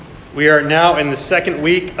We are now in the second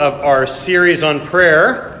week of our series on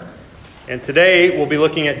prayer, and today we'll be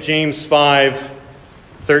looking at James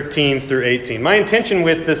 5:13 through 18. My intention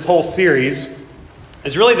with this whole series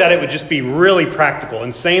is really that it would just be really practical,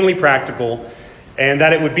 insanely practical, and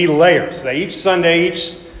that it would be layers. That each Sunday,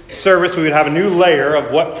 each service, we would have a new layer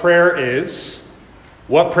of what prayer is,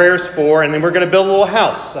 what prayer is for, and then we're going to build a little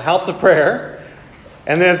house, a house of prayer.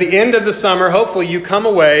 And then at the end of the summer, hopefully you come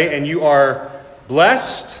away and you are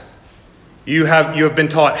blessed. You have been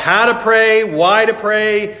taught how to pray, why to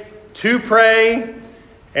pray,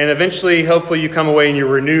 and eventually, hopefully, you come away and you're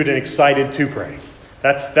renewed and excited to pray.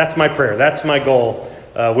 That's my prayer. That's my goal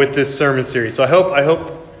with this sermon series. So I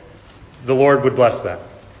hope the Lord would bless that.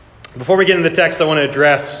 Before we get into the text, I want to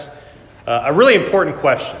address a really important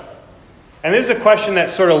question. And this is a question that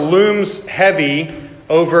sort of looms heavy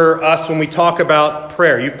over us when we talk about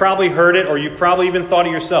prayer. You've probably heard it, or you've probably even thought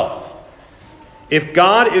it yourself. If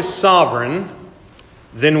God is sovereign,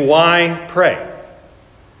 then why pray?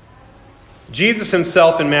 Jesus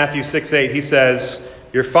himself in Matthew 6:8, he says,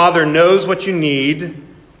 your Father knows what you need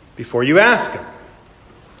before you ask him.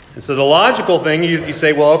 And so the logical thing, you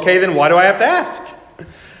say, well, okay, then why do I have to ask?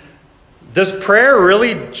 Does prayer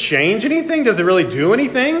really change anything? Does it really do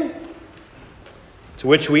anything? To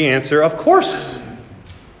which we answer, of course.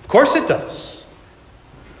 Of course it does.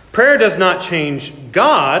 Prayer does not change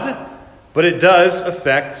God, but it does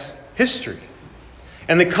affect history.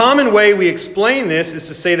 And the common way we explain this is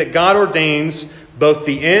to say that God ordains both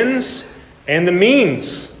the ends and the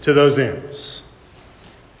means to those ends.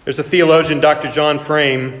 There's a theologian, Dr. John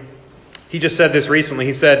Frame. He just said this recently.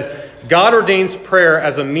 He said, God ordains prayer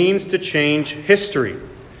as a means to change history.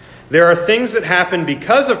 There are things that happen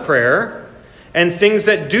because of prayer and things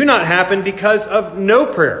that do not happen because of no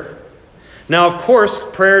prayer. Now, of course,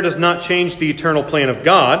 prayer does not change the eternal plan of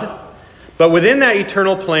God. But within that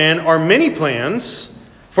eternal plan are many plans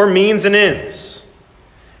for means and ends.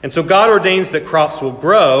 And so God ordains that crops will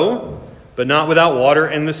grow, but not without water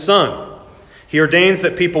and the sun. He ordains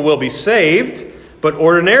that people will be saved, but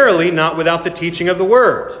ordinarily not without the teaching of the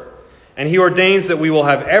word. And he ordains that we will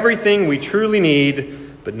have everything we truly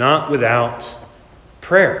need, but not without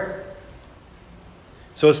prayer.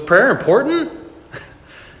 So is prayer important?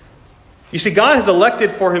 You see, God has elected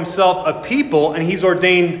for himself a people, and he's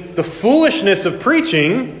ordained the foolishness of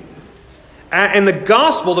preaching and the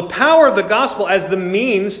gospel, the power of the gospel, as the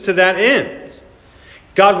means to that end.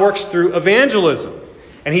 God works through evangelism,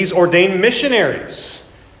 and he's ordained missionaries,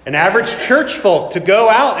 an average church folk, to go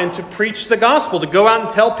out and to preach the gospel, to go out and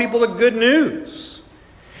tell people the good news.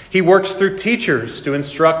 He works through teachers to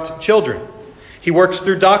instruct children. He works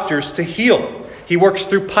through doctors to heal. He works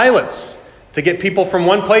through pilots to get people from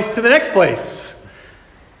one place to the next place.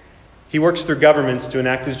 He works through governments to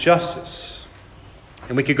enact his justice.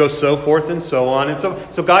 And we could go so forth and so on. And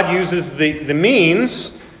so God uses the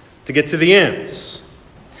means to get to the ends.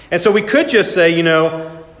 And so we could just say,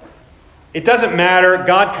 it doesn't matter.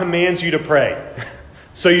 God commands you to pray.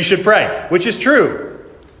 So you should pray, which is true.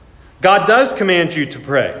 God does command you to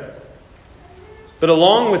pray. But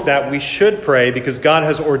along with that, we should pray because God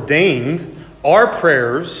has ordained our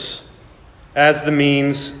prayers as the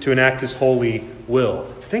means to enact his holy will.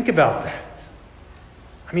 Think about that.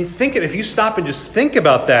 If you stop and just think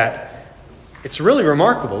about that, it's really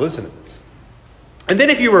remarkable, isn't it? And then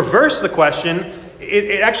if you reverse the question,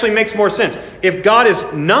 it actually makes more sense. If God is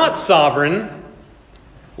not sovereign,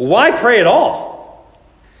 why pray at all?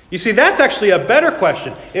 You see, that's actually a better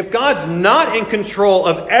question. If God's not in control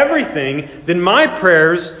of everything, then my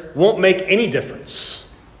prayers won't make any difference.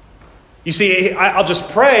 You see, I'll just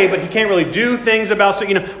pray, but he can't really do things about...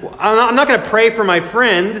 I'm not going to pray for my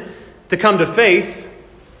friend to come to faith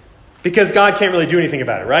because God can't really do anything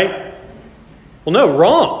about it, right? Well, no,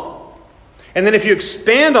 wrong. And then if you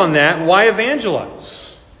expand on that, why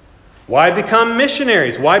evangelize? Why become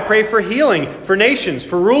missionaries? Why pray for healing, for nations,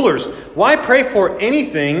 for rulers? Why pray for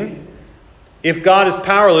anything if God is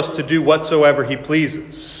powerless to do whatsoever he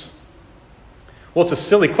pleases? Well, it's a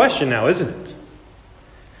silly question now, isn't it?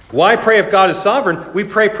 Why pray if God is sovereign? We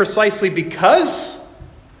pray precisely because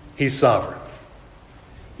he's sovereign.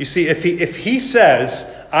 You see, if he says,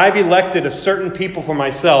 I've elected a certain people for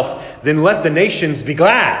myself, then let the nations be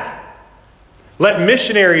glad. Let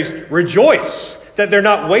missionaries rejoice that they're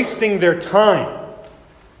not wasting their time.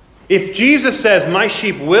 If Jesus says, my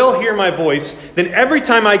sheep will hear my voice, then every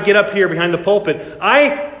time I get up here behind the pulpit,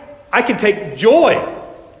 I can take joy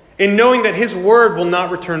in knowing that his word will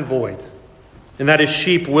not return void. And that his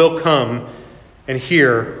sheep will come and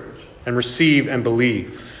hear and receive and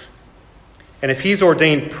believe. And if he's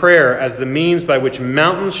ordained prayer as the means by which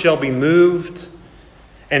mountains shall be moved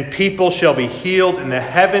and people shall be healed, and the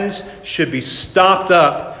heavens should be stopped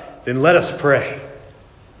up, then let us pray.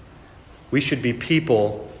 We should be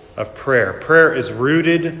people of prayer. Prayer is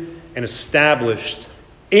rooted and established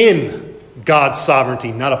in God's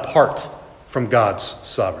sovereignty, not apart from God's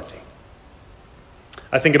sovereignty.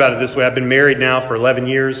 I think about it this way. I've been married now for 11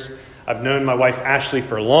 years. I've known my wife Ashley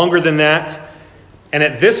for longer than that. And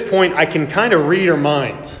at this point, I can kind of read her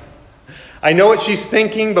mind. I know what she's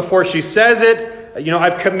thinking before she says it.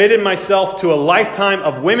 I've committed myself to a lifetime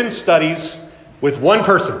of women's studies with one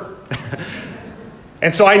person.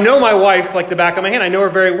 And so I know my wife like the back of my hand. I know her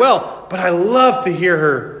very well. But I love to hear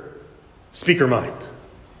her speak her mind.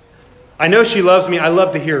 I know she loves me. I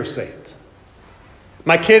love to hear her say it.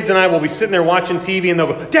 My kids and I will be sitting there watching TV and they'll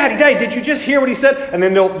go, Daddy, did you just hear what he said? And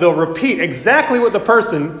then they'll repeat exactly what the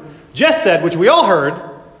person just said, which we all heard.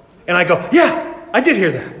 And I go, yeah, I did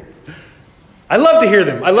hear that. I love to hear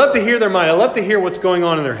them. I love to hear their mind. I love to hear what's going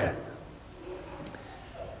on in their head.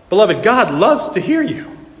 Beloved, God loves to hear you.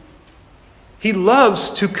 He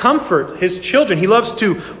loves to comfort His children. He loves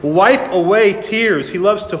to wipe away tears. He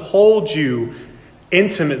loves to hold you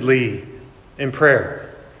intimately in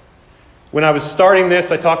prayer. When I was starting this,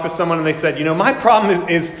 I talked with someone and they said, my problem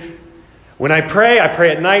is when I pray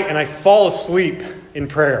at night and I fall asleep in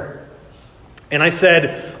prayer. And I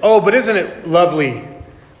said, but isn't it lovely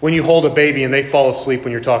when you hold a baby and they fall asleep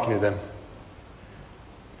when you're talking to them?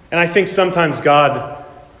 And I think sometimes God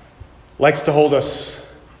likes to hold us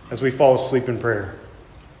as we fall asleep in prayer.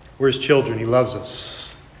 We're His children. He loves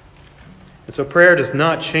us. And so prayer does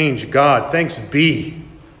not change God, thanks be,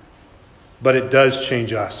 but it does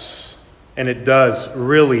change us. And it does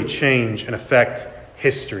really change and affect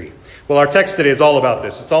history. Well, our text today is all about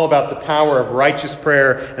this. It's all about the power of righteous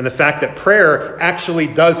prayer and the fact that prayer actually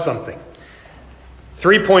does something.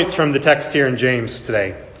 3 points from the text here in James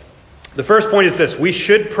today. The first point is this: we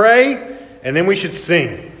should pray and then we should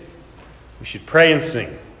sing. We should pray and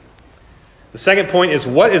sing. The second point is,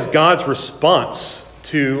 what is God's response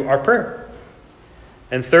to our prayer?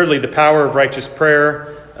 And thirdly, the power of righteous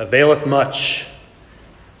prayer availeth much.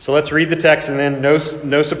 So let's read the text and then no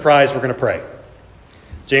surprise, we're going to pray.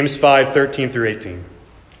 James 5:13 through 18.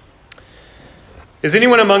 Is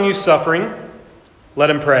anyone among you suffering? Let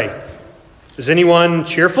him pray. Is anyone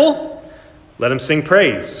cheerful? Let him sing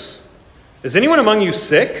praise. Is anyone among you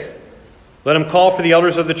sick? Let him call for the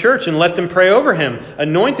elders of the church and let them pray over him,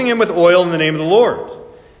 anointing him with oil in the name of the Lord.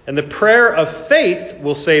 And the prayer of faith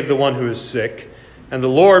will save the one who is sick, and the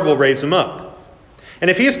Lord will raise him up. And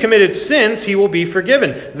if he has committed sins, he will be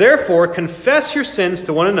forgiven. Therefore, confess your sins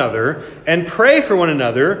to one another and pray for one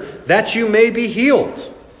another that you may be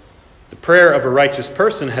healed. The prayer of a righteous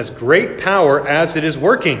person has great power as it is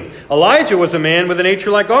working. Elijah was a man with a nature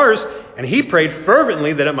like ours, and he prayed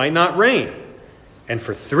fervently that it might not rain. And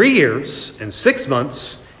for 3 years and 6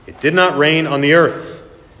 months, it did not rain on the earth.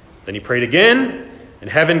 Then he prayed again, and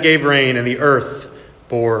heaven gave rain, and the earth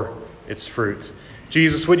bore its fruit.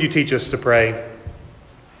 Jesus, would you teach us to pray?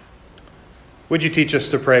 Would you teach us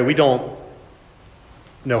to pray? We don't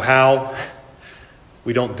know how.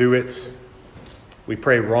 We don't do it. We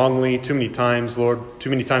pray wrongly too many times, Lord. Too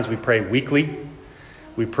many times we pray weakly.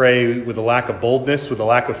 We pray with a lack of boldness, with a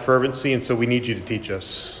lack of fervency, and so we need you to teach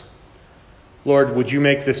us. Lord, would you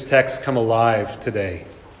make this text come alive today?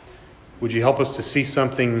 Would you help us to see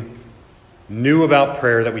something new about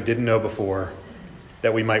prayer that we didn't know before,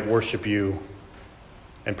 that we might worship you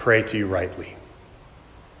and pray to you rightly?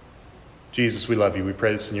 Jesus, we love you. We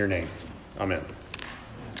pray this in your name. Amen.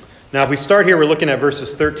 Now, if we start here, we're looking at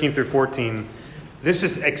verses 13 through 14. This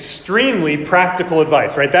is extremely practical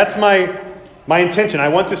advice, right? That's my intention. I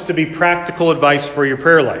want this to be practical advice for your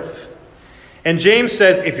prayer life. And James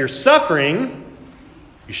says, if you're suffering,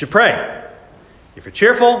 you should pray. If you're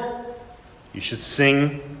cheerful, you should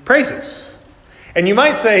sing praises. And you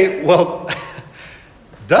might say, well,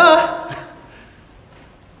 duh.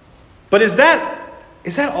 But is that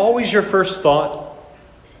always your first thought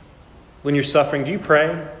when you're suffering? Do you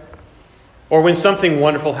pray? Or when something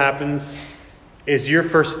wonderful happens, is your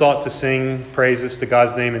first thought to sing praises to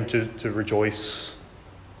God's name and to rejoice?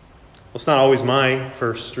 Well, it's not always my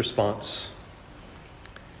first response.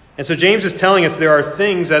 And so James is telling us there are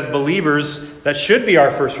things as believers that should be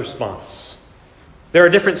our first response. There are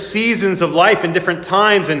different seasons of life and different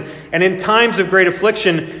times, and in times of great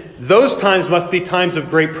affliction, those times must be times of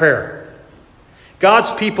great prayer.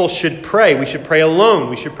 God's people should pray. We should pray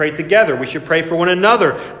alone. We should pray together. We should pray for one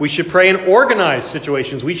another. We should pray in organized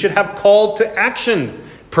situations. We should have called to action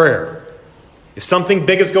prayer. If something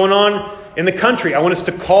big is going on in the country, I want us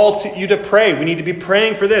to call to you to pray. We need to be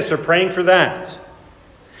praying for this or praying for that.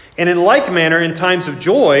 And in like manner, in times of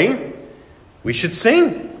joy, we should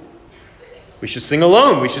sing. We should sing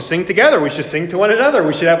alone. We should sing together. We should sing to one another.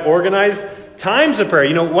 We should have organized times of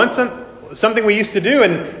prayer. Once something we used to do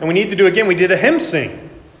and we need to do again, we did a hymn sing.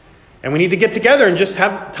 And we need to get together and just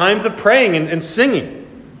have times of praying and singing.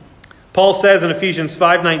 Paul says in Ephesians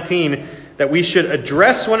 5:19 that we should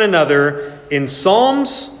address one another in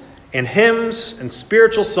psalms and hymns and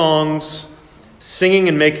spiritual songs, singing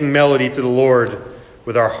and making melody to the Lord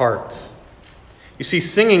with our heart. You see,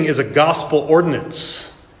 singing is a gospel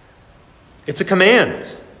ordinance. It's a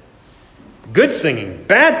command. Good singing,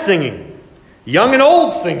 bad singing, young and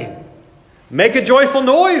old singing, make a joyful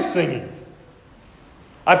noise singing.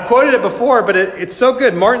 I've quoted it before, but it's so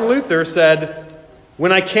good. Martin Luther said,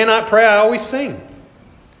 "When I cannot pray, I always sing."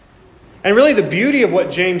 And really the beauty of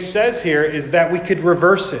what James says here is that we could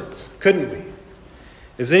reverse it, couldn't we?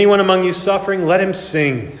 Is anyone among you suffering? Let him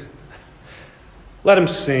sing. Let him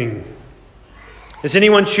sing. Is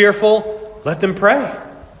anyone cheerful? Let them pray.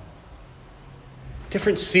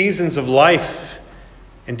 Different seasons of life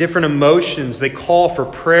and different emotions, they call for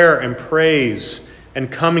prayer and praise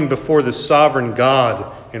and coming before the sovereign God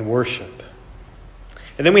in worship.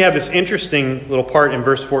 And then we have this interesting little part in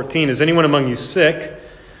verse 14. Is anyone among you sick?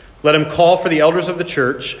 Let him call for the elders of the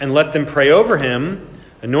church and let them pray over him,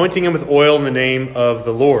 anointing him with oil in the name of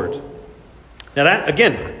the Lord. Now that,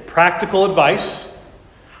 again, practical advice,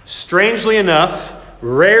 strangely enough,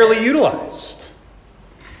 rarely utilized.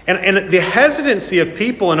 And the hesitancy of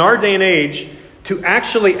people in our day and age to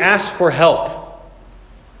actually ask for help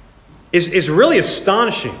is really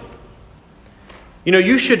astonishing.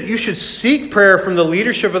 You should seek prayer from the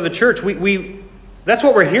leadership of the church. That's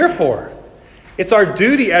what we're here for. It's our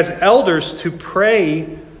duty as elders to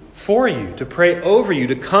pray for you, to pray over you,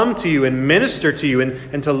 to come to you and minister to you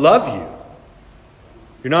and to love you.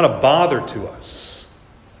 You're not a bother to us.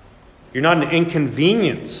 You're not an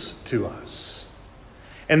inconvenience to us.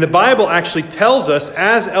 And the Bible actually tells us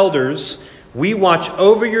as elders, we watch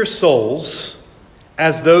over your souls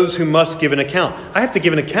as those who must give an account. I have to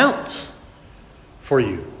give an account for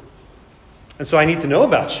you. And so I need to know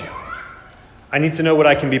about you. I need to know what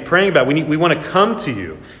I can be praying about. We want to come to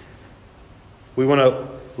you. We want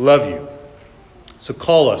to love you. So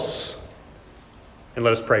call us and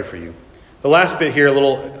let us pray for you. The last bit here, a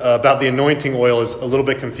little about the anointing oil, is a little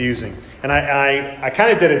bit confusing. And I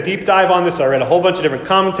kind of did a deep dive on this. I read a whole bunch of different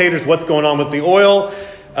commentators, what's going on with the oil.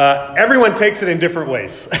 Everyone takes it in different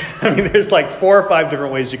ways. I mean, there's like 4 or 5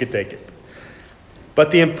 different ways you could take it.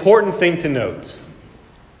 But the important thing to note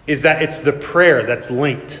is that it's the prayer that's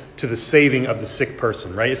linked to the saving of the sick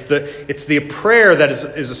person, right? It's the prayer that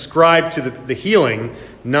is ascribed to the healing,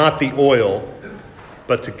 not the oil,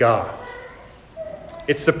 but to God.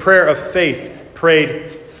 It's the prayer of faith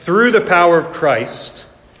prayed through the power of Christ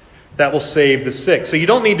that will save the sick. So you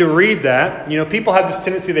don't need to read that. People have this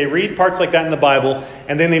tendency, they read parts like that in the Bible,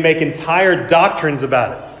 and then they make entire doctrines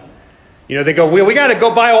about it. They go, we got to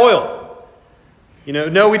go buy oil.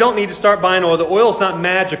 No, we don't need to start buying oil. The oil is not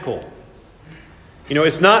magical.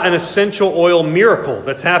 It's not an essential oil miracle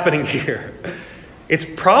that's happening here. It's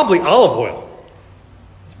probably olive oil.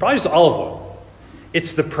 It's probably just olive oil.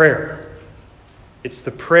 It's the prayer. It's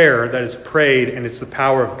the prayer that is prayed, and it's the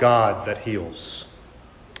power of God that heals.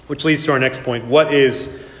 Which leads to our next point. What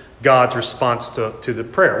is God's response to the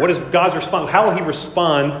prayer? What is God's response? How will He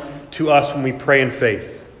respond to us when we pray in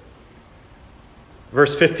faith?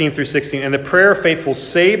 Verse 15 through 16. And the prayer of faith will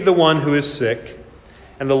save the one who is sick,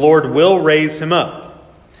 and the Lord will raise him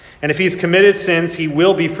up. And if he's committed sins, he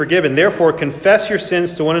will be forgiven. Therefore, confess your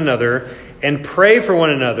sins to one another and pray for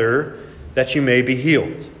one another that you may be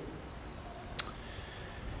healed.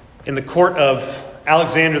 In the court of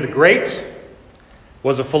Alexander the Great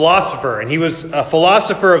was a philosopher, and he was a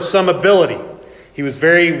philosopher of some ability. He was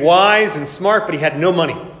very wise and smart, but he had no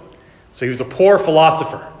money. So he was a poor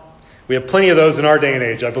philosopher. We have plenty of those in our day and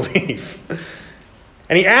age, I believe.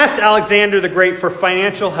 And he asked Alexander the Great for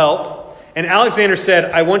financial help. And Alexander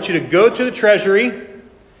said, I want you to go to the treasury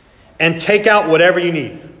and take out whatever you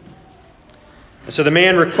need. And so the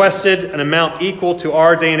man requested an amount equal to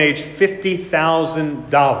our day and age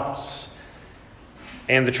 $50,000.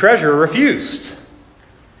 And the treasurer refused.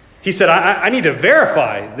 He said, I need to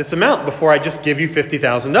verify this amount before I just give you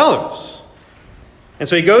 $50,000. And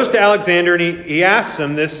so he goes to Alexander and he asks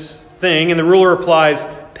him this thing, and the ruler replies,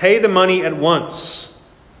 pay the money at once.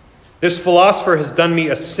 This philosopher has done me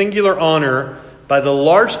a singular honor. By the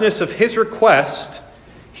largeness of his request,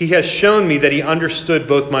 he has shown me that he understood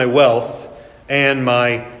both my wealth and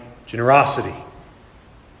my generosity.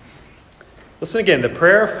 Listen again, the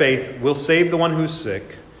prayer of faith will save the one who's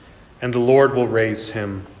sick, and the Lord will raise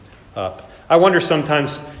him up. I wonder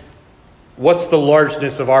sometimes, what's the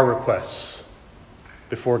largeness of our requests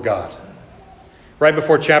before God? Right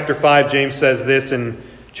before chapter 5, James says this in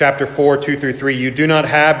chapter 4, 2 through 3, you do not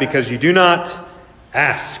have because you do not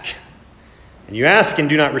ask. And you ask and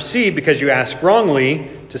do not receive because you ask wrongly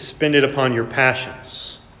to spend it upon your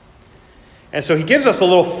passions. And so he gives us a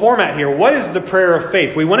little format here. What is the prayer of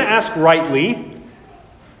faith? We want to ask rightly.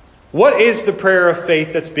 What is the prayer of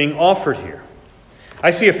faith that's being offered here?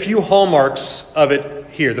 I see a few hallmarks of it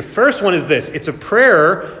here. The first one is this. It's a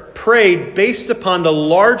prayer prayed based upon the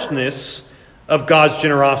largeness of God's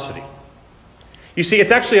generosity. You see,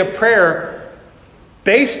 it's actually a prayer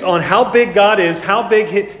based on how big God is, how big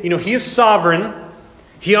He is sovereign.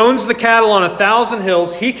 He owns the cattle on 1,000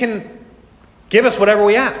 hills. He can give us whatever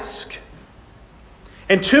we ask.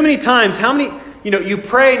 And too many times, you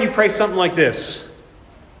pray and you pray something like this.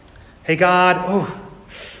 Hey God,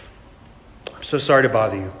 I'm so sorry to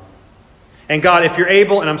bother you. And God, if you're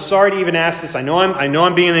able, and I'm sorry to even ask this, I know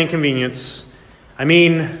I'm being an inconvenience.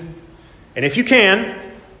 And if you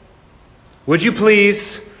can, would you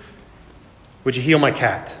heal my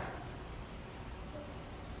cat?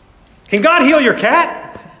 Can God heal your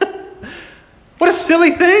cat? What a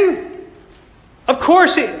silly thing. Of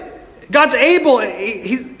course, God's able.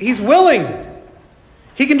 He's willing.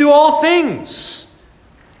 He can do all things.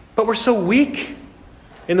 But we're so weak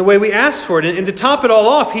in the way we ask for it. And to top it all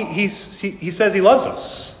off, he says He loves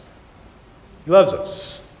us. He loves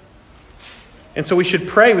us. And so we should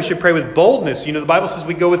pray. We should pray with boldness. The Bible says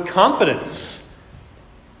we go with confidence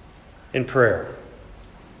in prayer.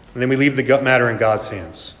 And then we leave the matter in God's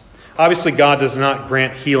hands. Obviously, God does not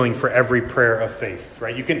grant healing for every prayer of faith.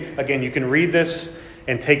 Right? You can read this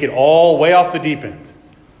and take it all way off the deep end.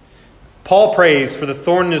 Paul prays for the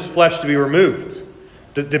thorn in his flesh to be removed.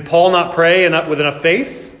 Did Paul not pray with enough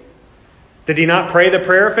faith? Did he not pray the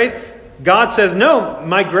prayer of faith? God says, no,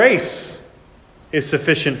 my grace is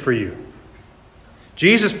sufficient for you.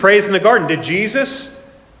 Jesus prays in the garden. Did Jesus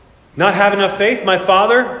not have enough faith? My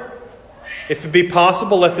Father, if it be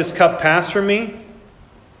possible, let this cup pass from me.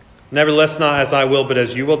 Nevertheless, not as I will, but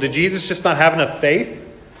as you will. Did Jesus just not have enough faith?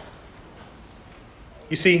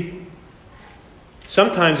 You see,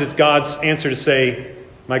 sometimes it's God's answer to say,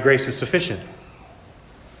 my grace is sufficient.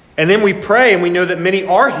 And then we pray and we know that many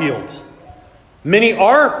are healed. Many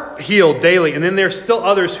are healed daily. And then there's still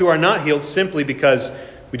others who are not healed simply because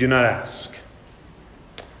we do not ask.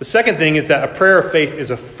 The second thing is that a prayer of faith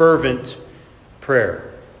is a fervent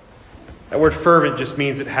prayer. That word fervent just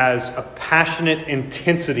means it has a passionate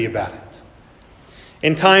intensity about it.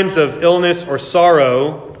 In times of illness or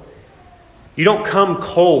sorrow, you don't come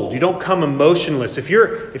cold. You don't come emotionless. If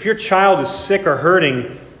your child is sick or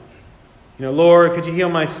hurting, Lord, could you heal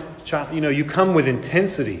my child? You come with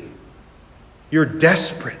intensity. You're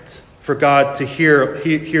desperate for God to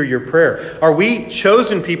hear your prayer. Are we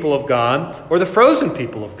chosen people of God or the frozen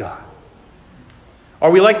people of God? Are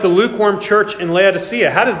we like the lukewarm church in Laodicea?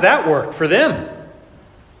 How does that work for them?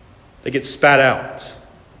 They get spat out.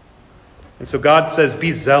 And so God says,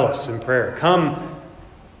 be zealous in prayer. Come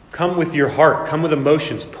with your heart. Come with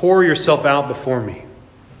emotions. Pour yourself out before me.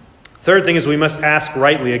 Third thing is we must ask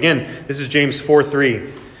rightly. Again, this is James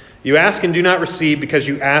 4:3. You ask and do not receive because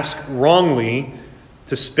you ask wrongly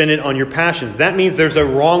to spend it on your passions. That means there's a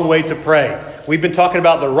wrong way to pray. We've been talking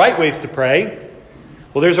about the right ways to pray.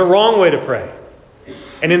 Well, there's a wrong way to pray.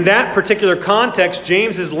 And in that particular context,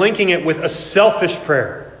 James is linking it with a selfish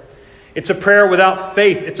prayer. It's a prayer without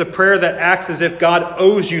faith. It's a prayer that acts as if God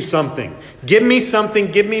owes you something. Give me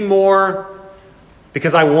something, give me more,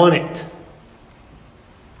 because I want it.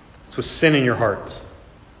 It's with sin in your heart.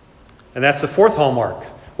 And that's the fourth hallmark.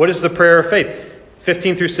 What is the prayer of faith?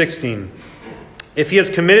 15 through 16. If he has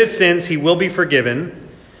committed sins, he will be forgiven.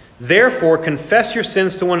 Therefore, confess your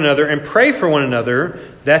sins to one another and pray for one another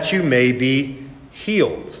that you may be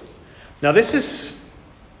healed. Now, this is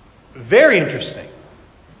very interesting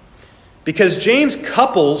because James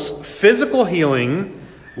couples physical healing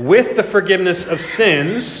with the forgiveness of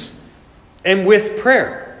sins and with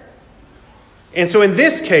prayer. And so in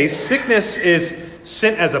this case, sickness is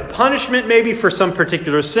sent as a punishment maybe for some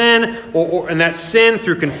particular sin, and that sin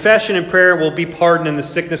through confession and prayer will be pardoned and the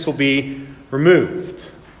sickness will be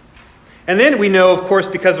removed. And then we know, of course,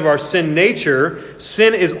 because of our sin nature,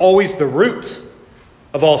 sin is always the root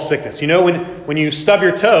of all sickness. When you stub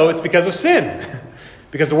your toe, it's because of sin.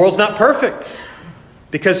 Because the world's not perfect.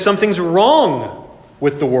 Because something's wrong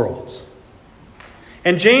with the world.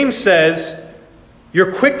 And James says,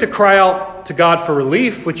 you're quick to cry out to God for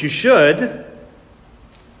relief, which you should.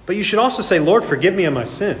 But you should also say, Lord, forgive me of my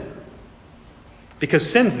sin. Because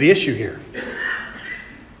sin's the issue here.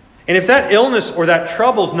 And if that illness or that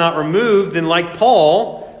trouble is not removed, then like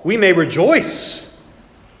Paul, we may rejoice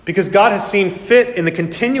because God has seen fit in the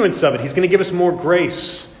continuance of it. He's going to give us more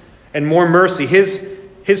grace and more mercy.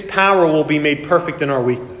 His power will be made perfect in our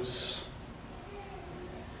weakness.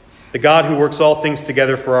 The God who works all things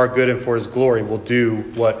together for our good and for His glory will do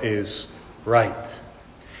what is right.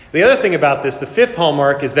 The other thing about this, the fifth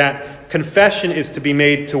hallmark, is that confession is to be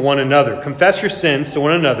made to one another. Confess your sins to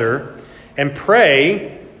one another and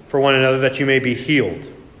pray for one another that you may be healed.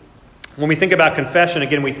 When we think about confession,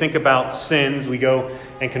 again, we think about sins. We go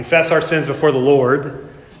and confess our sins before the Lord.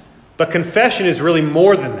 But confession is really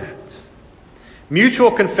more than that.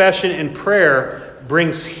 Mutual confession and prayer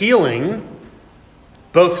brings healing,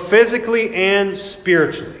 both physically and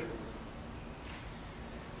spiritually.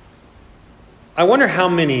 I wonder how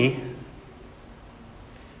many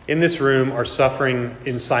in this room are suffering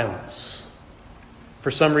in silence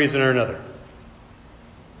for some reason or another.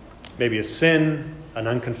 Maybe a sin, an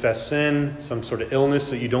unconfessed sin, some sort of illness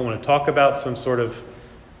that you don't want to talk about, some sort of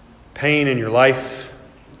pain in your life.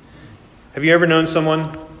 Have you ever known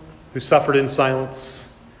someone who suffered in silence?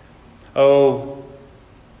 Oh,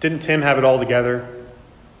 didn't Tim have it all together?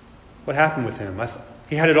 What happened with him?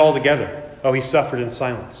 He had it all together. Oh, he suffered in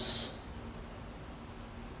silence.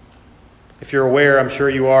 If you're aware, I'm sure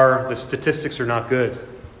you are, the statistics are not good.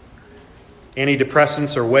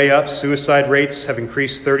 Antidepressants are way up. Suicide rates have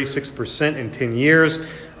increased 36% in 10 years.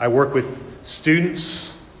 I work with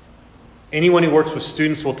students. Anyone who works with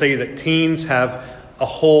students will tell you that teens have a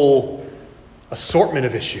whole assortment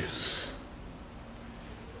of issues.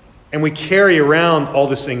 And we carry around all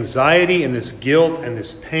this anxiety and this guilt and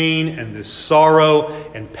this pain and this sorrow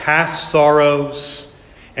and past sorrows.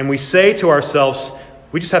 And we say to ourselves,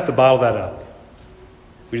 we just have to bottle that up.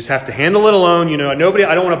 We just have to handle it alone. I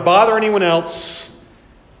don't want to bother anyone else.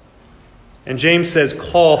 And James says,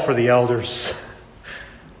 call for the elders.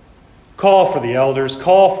 Call for the elders.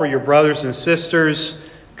 Call for your brothers and sisters.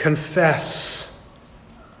 Confess.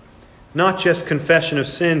 Not just confession of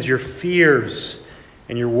sins, your fears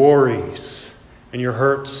and your worries and your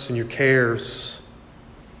hurts and your cares.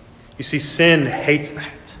 You see, sin hates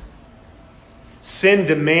that. Sin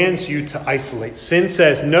demands you to isolate. Sin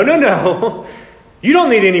says, no. You don't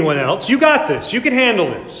need anyone else. You got this. You can handle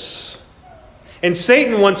this. And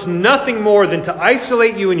Satan wants nothing more than to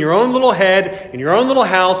isolate you in your own little head, in your own little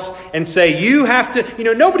house, and say, you have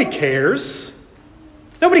to, nobody cares.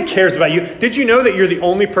 Nobody cares about you. Did you know that you're the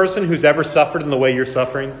only person who's ever suffered in the way you're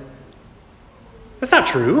suffering? That's not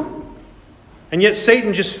true. And yet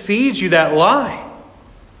Satan just feeds you that lie.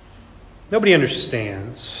 Nobody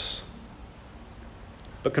understands.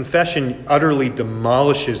 But confession utterly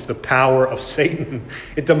demolishes the power of Satan.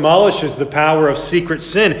 It demolishes the power of secret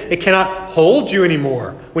sin. It cannot hold you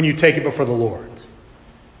anymore when you take it before the Lord.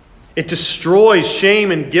 It destroys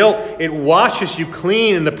shame and guilt. It washes you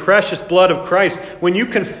clean in the precious blood of Christ. When you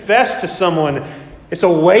confess to someone, it's a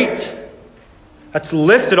weight that's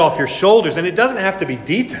lifted off your shoulders. And it doesn't have to be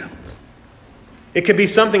detailed. It could be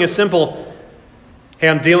something as simple, hey,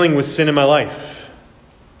 I'm dealing with sin in my life.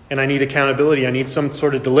 And I need accountability. I need some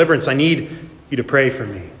sort of deliverance. I need you to pray for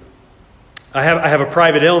me. I have a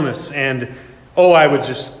private illness, and I would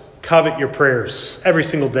just covet your prayers every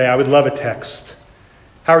single day. I would love a text.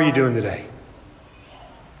 How are you doing today?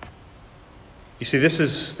 You see, this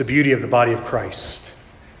is the beauty of the body of Christ.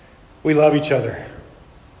 We love each other.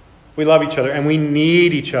 We love each other, and we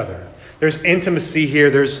need each other. There's intimacy here.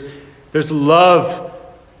 There's love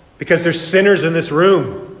because there's sinners in this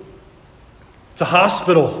room. It's a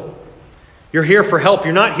hospital. You're here for help.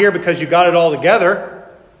 You're not here because you got it all together.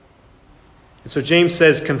 And so James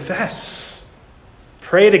says, confess.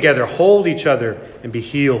 Pray together. Hold each other and be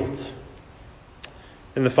healed.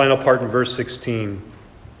 In the final part in verse 16,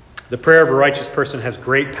 the prayer of a righteous person has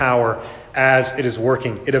great power as it is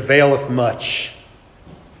working. It availeth much.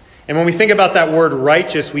 And when we think about that word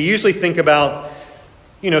righteous, we usually think about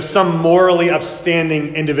some morally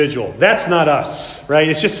upstanding individual. That's not us, right?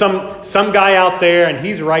 It's just some guy out there and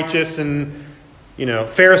he's righteous and,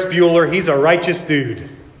 Ferris Bueller, he's a righteous dude.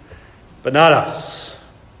 But not us.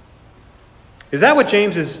 Is that what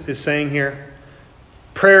James is saying here?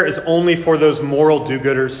 Prayer is only for those moral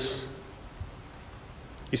do-gooders?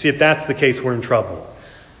 You see, if that's the case, we're in trouble.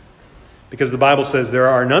 Because the Bible says there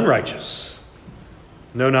are none righteous.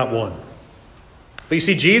 No, not one. But you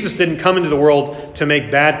see, Jesus didn't come into the world to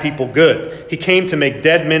make bad people good. He came to make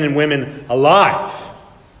dead men and women alive.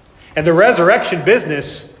 And the resurrection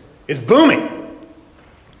business is booming.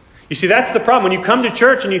 You see, that's the problem. When you come to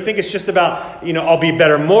church and you think it's just about, I'll be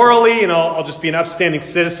better morally and I'll just be an upstanding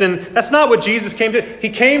citizen. That's not what Jesus came to. He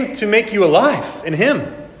came to make you alive in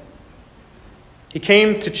Him. He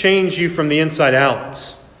came to change you from the inside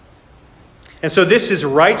out. And so this is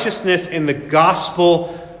righteousness in the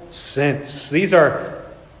gospel sense. These are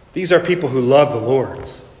people who love the Lord.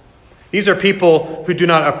 These are people who do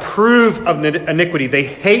not approve of iniquity. They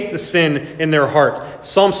hate the sin in their heart.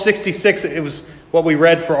 Psalm 66, it was what we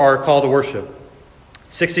read for our call to worship.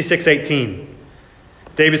 66:18.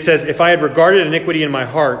 David says, "If I had regarded iniquity in my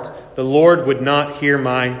heart, the Lord would not hear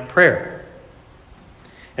my prayer."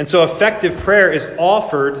 And so effective prayer is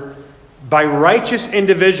offered by righteous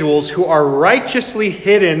individuals who are righteously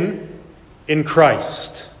hidden in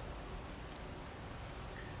Christ.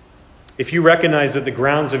 If you recognize that the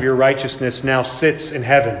grounds of your righteousness now sits in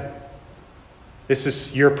heaven, this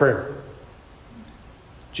is your prayer.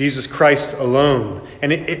 Jesus Christ alone.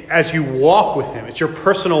 And as you walk with him, it's your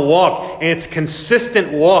personal walk, and it's a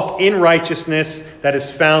consistent walk in righteousness that is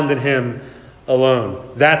found in him alone.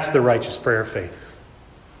 That's the righteous prayer of faith.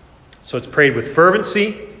 So it's prayed with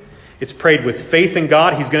fervency. It's prayed with faith in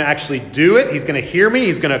God. He's going to actually do it. He's going to hear me.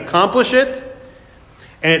 He's going to accomplish it.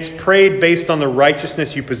 And it's prayed based on the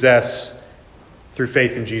righteousness you possess through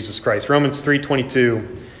faith in Jesus Christ. Romans 3:22.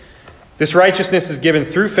 This righteousness is given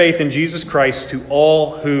through faith in Jesus Christ to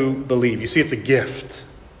all who believe. You see, it's a gift.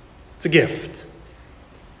 It's a gift.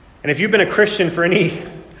 And if you've been a Christian for any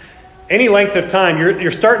length of time,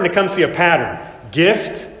 you're starting to come see a pattern.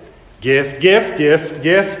 Gift, gift, gift, gift,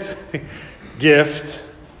 gift, gift.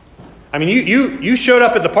 I mean, you showed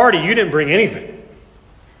up at the party. You didn't bring anything.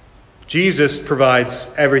 Jesus provides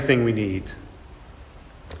everything we need.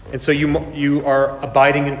 And so you are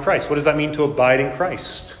abiding in Christ. What does that mean to abide in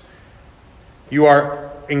Christ? You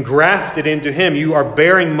are engrafted into him. You are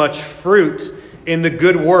bearing much fruit in the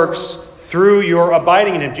good works through your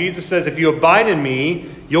abiding in him. Jesus says, if you abide in me,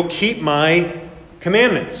 you'll keep my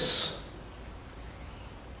commandments.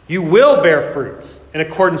 You will bear fruit in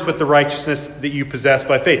accordance with the righteousness that you possess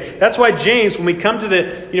by faith. That's why James, when we come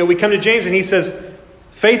to James and he says,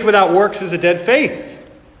 faith without works is a dead faith.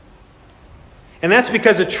 And that's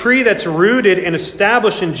because a tree that's rooted and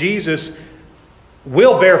established in Jesus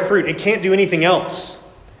will bear fruit. It can't do anything else.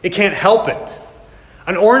 It can't help it.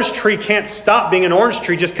 An orange tree can't stop being an orange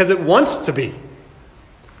tree just because it wants to be.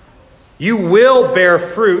 You will bear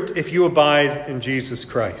fruit if you abide in Jesus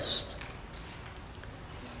Christ.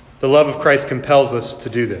 The love of Christ compels us to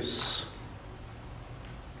do this.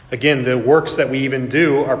 Again, the works that we even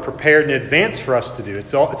do are prepared in advance for us to do.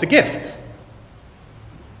 It's a gift.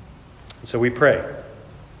 And so we pray.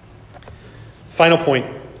 Final point.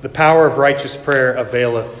 The power of righteous prayer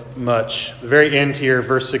availeth much. The very end here,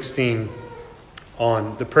 verse 16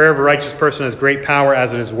 on. The prayer of a righteous person has great power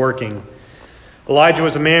as it is working. Elijah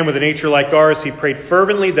was a man with a nature like ours. He prayed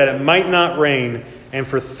fervently that it might not rain. And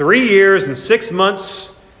for 3 years and 6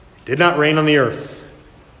 months, it did not rain on the earth.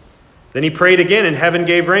 Then he prayed again, and heaven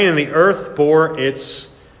gave rain, and the earth bore its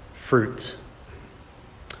fruit.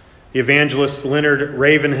 The evangelist Leonard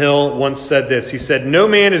Ravenhill once said this. He said, "No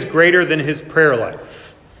man is greater than his prayer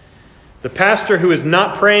life. The pastor who is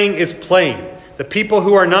not praying is playing. The people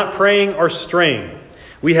who are not praying are straying.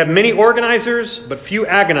 We have many organizers, but few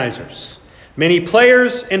agonizers. Many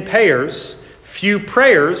players and payers, few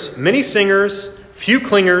prayers, many singers, few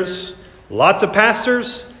clingers, lots of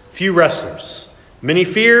pastors, few wrestlers. Many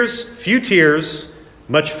fears, few tears,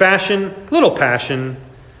 much fashion, little passion.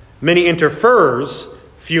 Many interferers,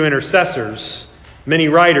 few intercessors. Many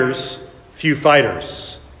writers, few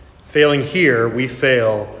fighters. Failing here, we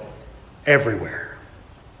fail everywhere."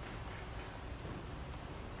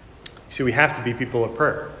 You see, we have to be people of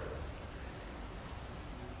prayer.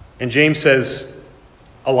 And James says,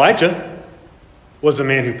 Elijah was a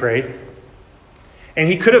man who prayed. And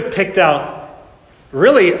he could have picked out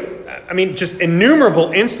just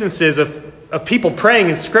innumerable instances of people praying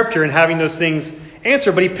in Scripture and having those things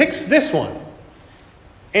answered. But he picks this one.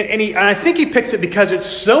 And I think he picks it because it's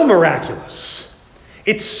so miraculous.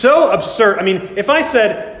 It's so absurd. I mean, if I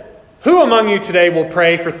said, who among you today will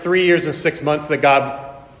pray for 3 years and 6 months that God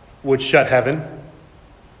would shut heaven?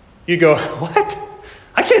 You go, what?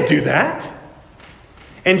 I can't do that.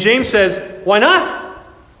 And James says, why not?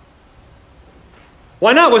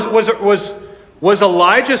 Why not? Was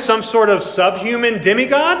Elijah some sort of subhuman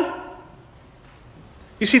demigod?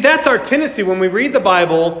 You see, that's our tendency when we read the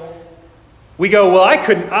Bible. We go, well,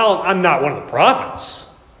 I'm not one of the prophets.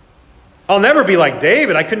 I'll never be like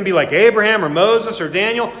David. I couldn't be like Abraham or Moses or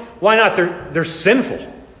Daniel. Why not? They're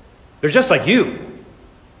sinful. They're just like you.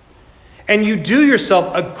 And you do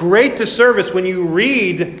yourself a great disservice when you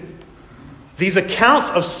read these accounts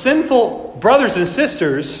of sinful brothers and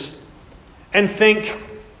sisters and think,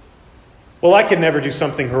 well, I could never do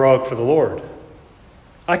something heroic for the Lord.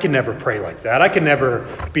 I could never pray like that. I could never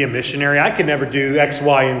be a missionary. I could never do X,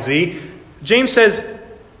 Y, and Z. James says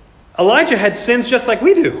Elijah had sins just like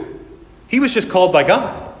we do. He was just called by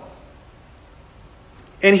God.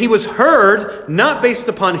 And he was heard not based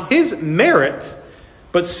upon his merit,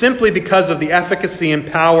 but simply because of the efficacy and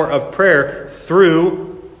power of prayer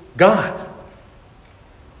through God.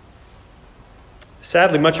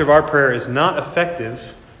 Sadly, much of our prayer is not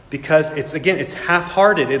effective because it's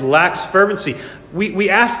half-hearted. It lacks fervency. We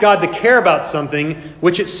ask God to care about something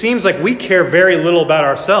which it seems like we care very little about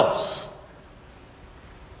ourselves.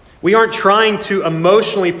 We aren't trying to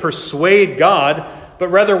emotionally persuade God, but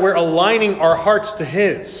rather we're aligning our hearts to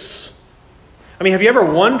His. I mean, have you ever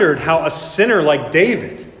wondered how a sinner like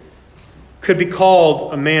David could be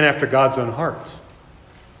called a man after God's own heart?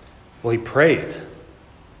 Well, he prayed.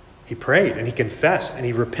 He prayed and he confessed and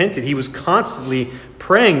he repented. He was constantly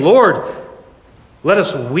praying, Lord, let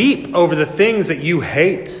us weep over the things that you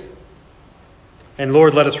hate. And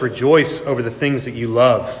Lord, let us rejoice over the things that you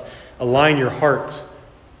love. Align your heart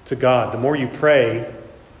to God. The more you pray,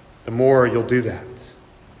 the more you'll do that.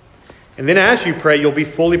 And then as you pray, you'll be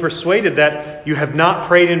fully persuaded that you have not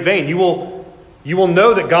prayed in vain. You will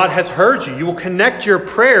know that God has heard you. You will connect your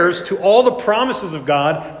prayers to all the promises of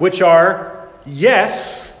God, which are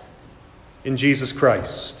yes in Jesus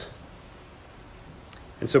Christ.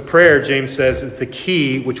 And so prayer, James says, is the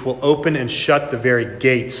key which will open and shut the very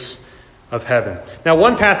gates of heaven. Now,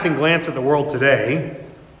 one passing glance at the world today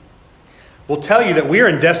will tell you that we are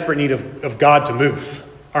in desperate need of God to move,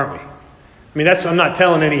 aren't we? I mean, I'm not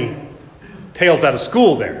telling any tales out of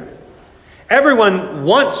school there. Everyone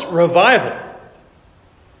wants revival,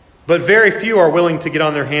 but very few are willing to get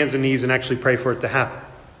on their hands and knees and actually pray for it to happen.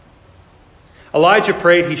 Elijah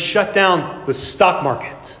prayed, he shut down the stock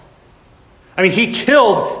market. I mean, he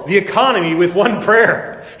killed the economy with one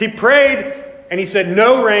prayer. He prayed and he said,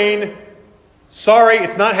 no rain. Sorry,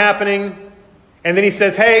 it's not happening. And then he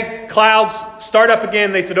says, hey, clouds, start up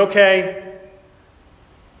again. They said, okay.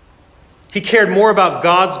 He cared more about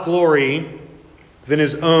God's glory than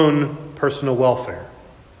his own personal welfare.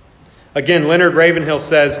 Again, Leonard Ravenhill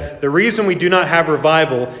says, the reason we do not have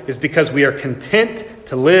revival is because we are content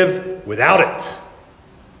to live without it.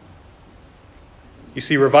 You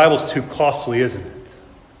see, revival's too costly, isn't it?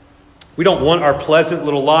 We don't want our pleasant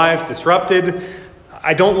little lives disrupted.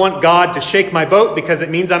 I don't want God to shake my boat because it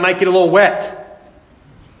means I might get a little wet.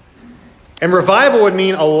 And revival would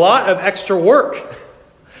mean a lot of extra work,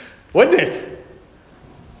 wouldn't it?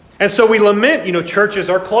 And so we lament, churches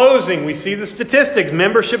are closing. We see the statistics.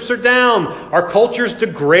 Memberships are down. Our culture's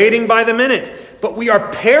degrading by the minute. But we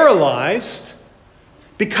are paralyzed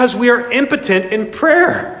because we are impotent in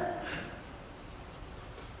prayer.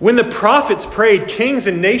 When the prophets prayed, kings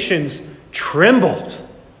and nations trembled.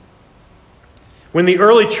 When the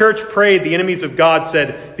early church prayed, the enemies of God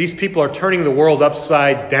said, these people are turning the world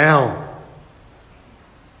upside down.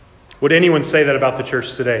 Would anyone say that about the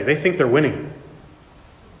church today? They think they're winning.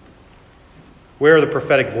 Where are the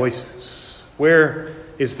prophetic voices? Where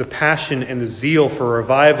is the passion and the zeal for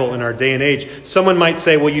revival in our day and age? Someone might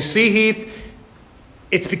say, well, you see, Heath,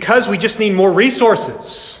 it's because we just need more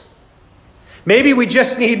resources. Maybe we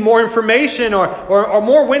just need more information or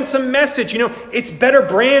more winsome message. It's better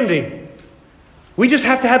branding. We just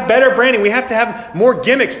have to have better branding. We have to have more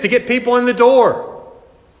gimmicks to get people in the door.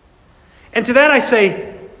 And to that I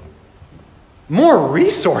say, more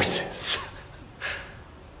resources.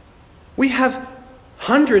 We have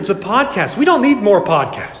hundreds of podcasts. We don't need more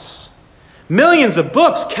podcasts. Millions of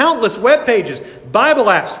books, countless web pages, Bible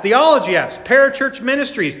apps, theology apps, parachurch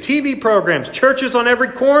ministries, TV programs, churches on every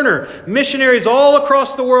corner, missionaries all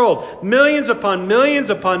across the world, millions upon millions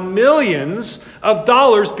upon millions of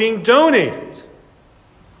dollars being donated.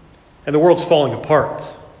 And the world's falling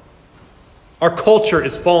apart. Our culture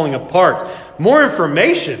is falling apart. More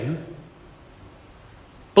information.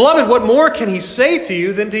 Beloved, what more can he say to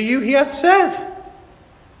you than to you he hath said?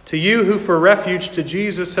 To you who for refuge to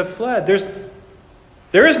Jesus have fled.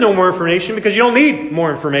 There is no more information because you don't need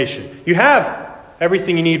more information. You have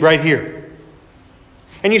everything you need right here.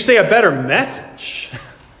 And you say a better message.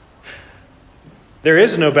 There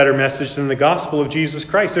is no better message than the gospel of Jesus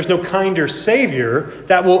Christ. There's no kinder Savior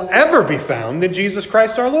that will ever be found than Jesus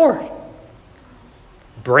Christ our Lord.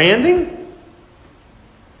 Branding?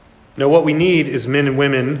 No, what we need is men and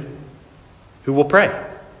women who will pray.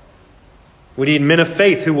 We need men of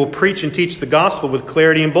faith who will preach and teach the gospel with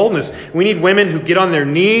clarity and boldness. We need women who get on their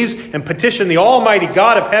knees and petition the Almighty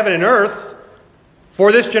God of heaven and earth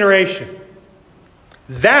for this generation.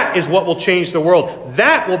 That is what will change the world.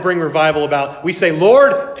 That will bring revival about. We say,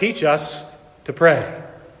 Lord, teach us to pray.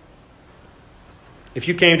 If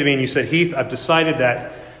you came to me and you said, Heath, I've decided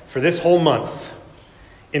that for this whole month,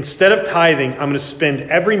 instead of tithing, I'm going to spend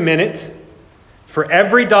every minute for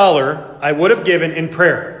every dollar I would have given in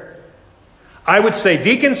prayer, I would say,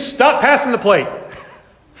 deacons, stop passing the plate.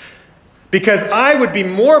 Because I would be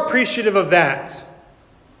more appreciative of that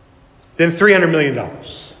than $300 million.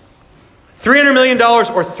 $300 million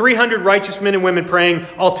or 300 righteous men and women praying,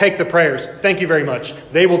 I'll take the prayers. Thank you very much.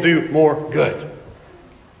 They will do more good.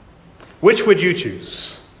 Which would you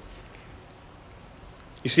choose?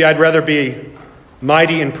 You see, I'd rather be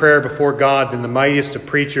mighty in prayer before God than the mightiest of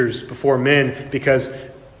preachers before men, because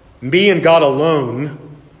me and God alone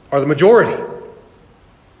are the majority.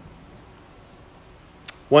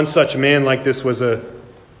 One such man like this was a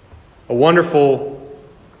wonderful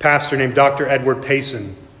pastor named Dr. Edward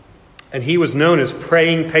Payson, and he was known as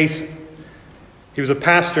Praying Payson. He was a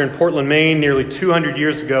pastor in Portland, Maine, nearly 200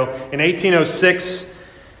 years ago. In 1806,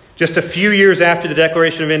 just a few years after the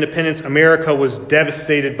Declaration of Independence, America was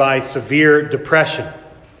devastated by severe depression.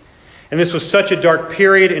 And this was such a dark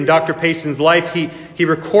period in Dr. Payson's life. He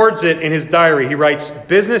records it in his diary. He writes,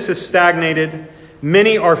 "Business has stagnated.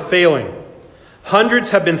 Many are failing. Hundreds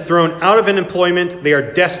have been thrown out of employment. They are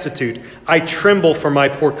destitute. I tremble for my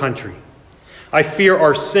poor country. I fear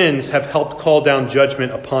our sins have helped call down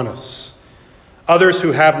judgment upon us. Others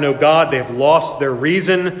who have no God, they have lost their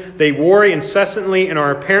reason. They worry incessantly and are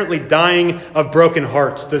apparently dying of broken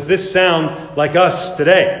hearts." Does this sound like us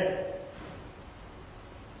today?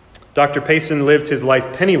 Dr. Payson lived his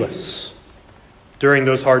life penniless during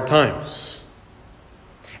those hard times.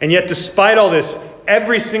 And yet, despite all this,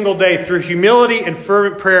 every single day, through humility and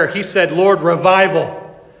fervent prayer, he said, "Lord, revival.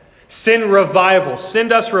 Send revival.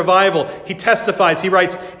 Send us revival." He testifies, he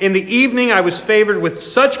writes, "In the evening I was favored with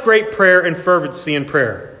such great prayer and fervency in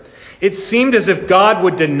prayer. It seemed as if God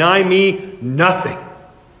would deny me nothing.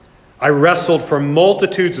 I wrestled for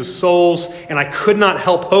multitudes of souls, and I could not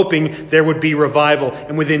help hoping there would be revival.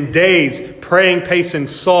 And within days, Praying Payson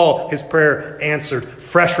saw his prayer answered.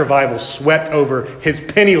 Fresh revival swept over his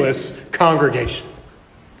penniless congregation."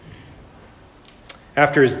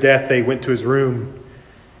 After his death, they went to his room,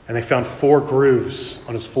 and they found 4 grooves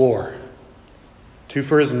on his floor, 2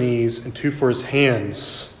 for his knees and 2 for his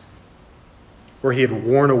hands, where he had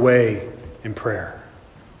worn away in prayer.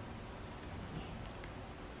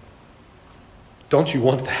 Don't you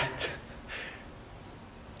want that?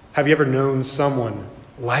 Have you ever known someone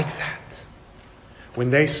like that?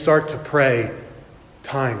 When they start to pray,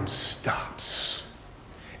 time stops.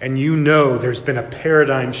 And you know there's been a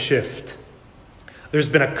paradigm shift. There's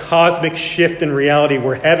been a cosmic shift in reality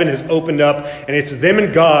where heaven has opened up and it's them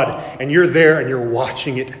and God, and you're there and you're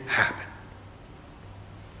watching it happen.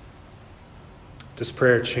 Does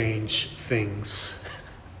prayer change things?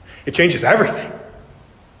 It changes everything.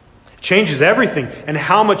 It changes everything. And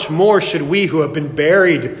how much more should we who have been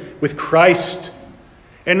buried with Christ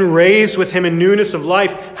and raised with him in newness of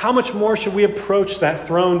life, how much more should we approach that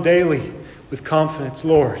throne daily with confidence?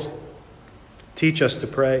 Lord, teach us to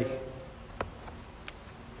pray.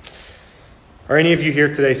 Are any of you here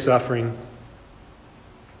today suffering?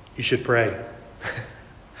 You should pray.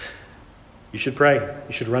 You should pray.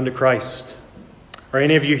 You should run to Christ. Are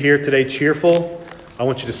any of you here today cheerful? I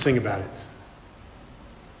want you to sing about it.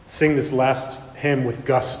 Sing this last hymn with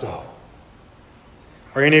gusto.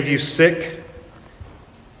 Are any of you sick?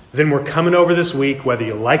 Then we're coming over this week, whether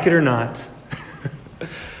you like it or not.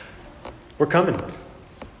 We're coming.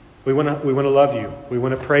 We want to love you. We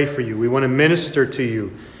want to pray for you. We want to minister to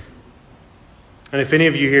you. And if any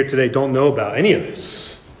of you here today don't know about any of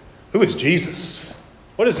this, who is Jesus?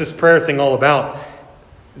 What is this prayer thing all about?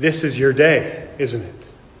 This is your day, isn't it?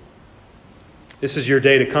 This is your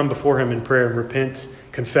day to come before him in prayer and repent,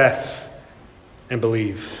 confess, and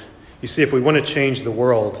believe. You see, if we want to change the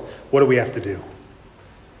world, what do we have to do?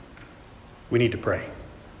 We need to pray.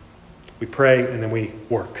 We pray and then we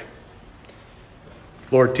work.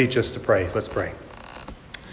 Lord, teach us to pray. Let's pray.